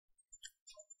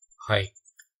Hi,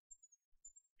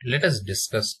 let us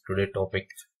discuss today topic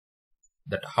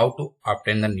that how to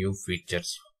obtain the new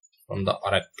features from the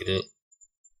Oracle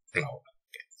Cloud.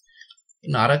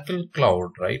 In Oracle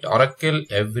Cloud, right? Oracle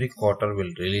every quarter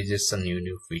will releases some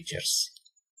new features.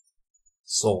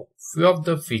 So few of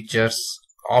the features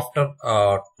after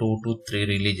 2 to 3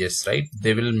 releases, right?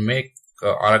 They will make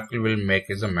Oracle will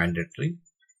make as a mandatory.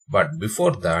 But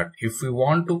before that, if we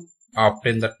want to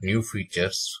obtain that new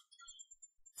features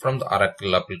from the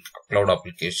Oracle Cloud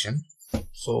application,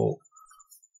 so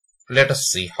let us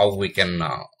see how we can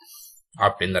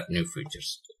obtain that new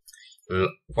features.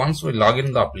 Once we log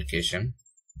in the application,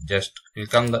 just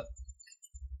click on the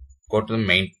go to the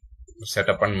main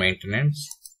setup and maintenance.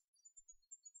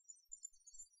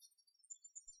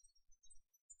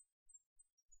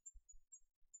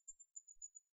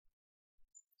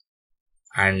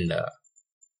 And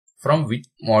from which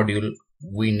module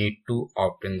we need to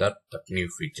obtain that new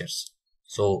features.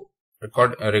 So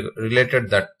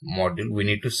related that module, we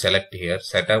need to select here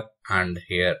setup, and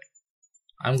here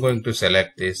I'm going to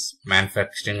select this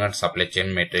manufacturing and supply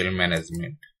chain material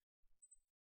management.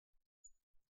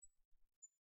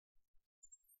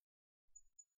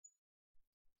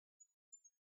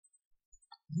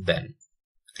 Then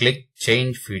click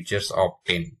change features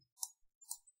opt-in.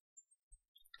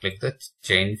 Click the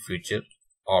change feature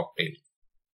opt-in.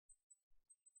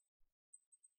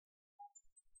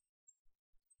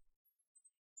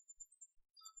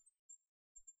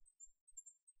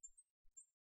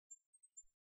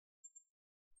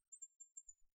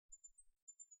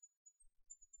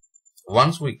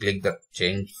 Once we click the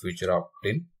change feature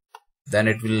opt-in, then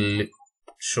it will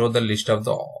show the list of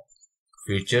the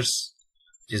features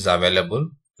which is available.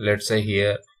 Let's say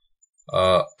here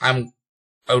I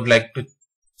would like to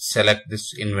select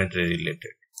this inventory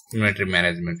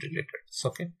management related. So,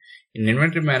 okay, in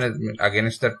inventory management,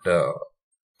 against that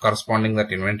corresponding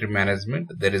that inventory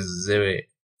management, there is a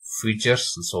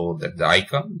features. So that the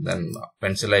icon, then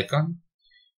pencil icon,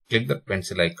 click the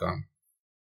pencil icon.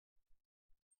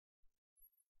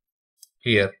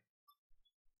 Here,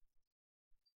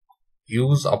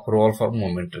 use approval for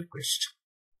movement request,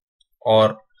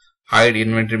 or hide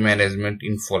inventory management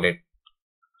infolette,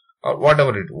 or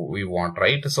whatever we want,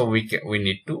 right? So we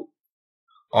need to,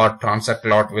 or transact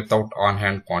lot without on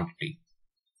hand quantity.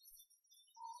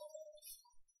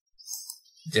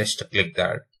 Just click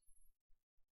that,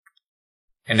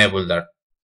 enable that,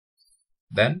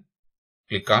 then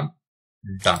click on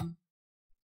done.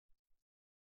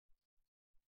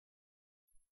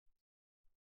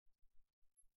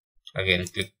 Again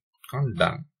click on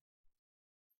done.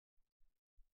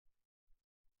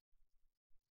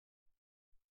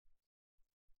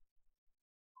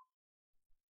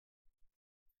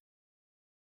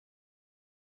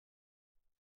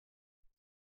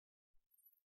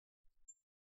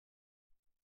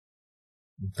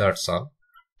 That's all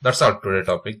today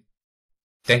topic.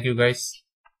 Thank you guys.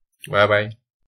 Bye bye.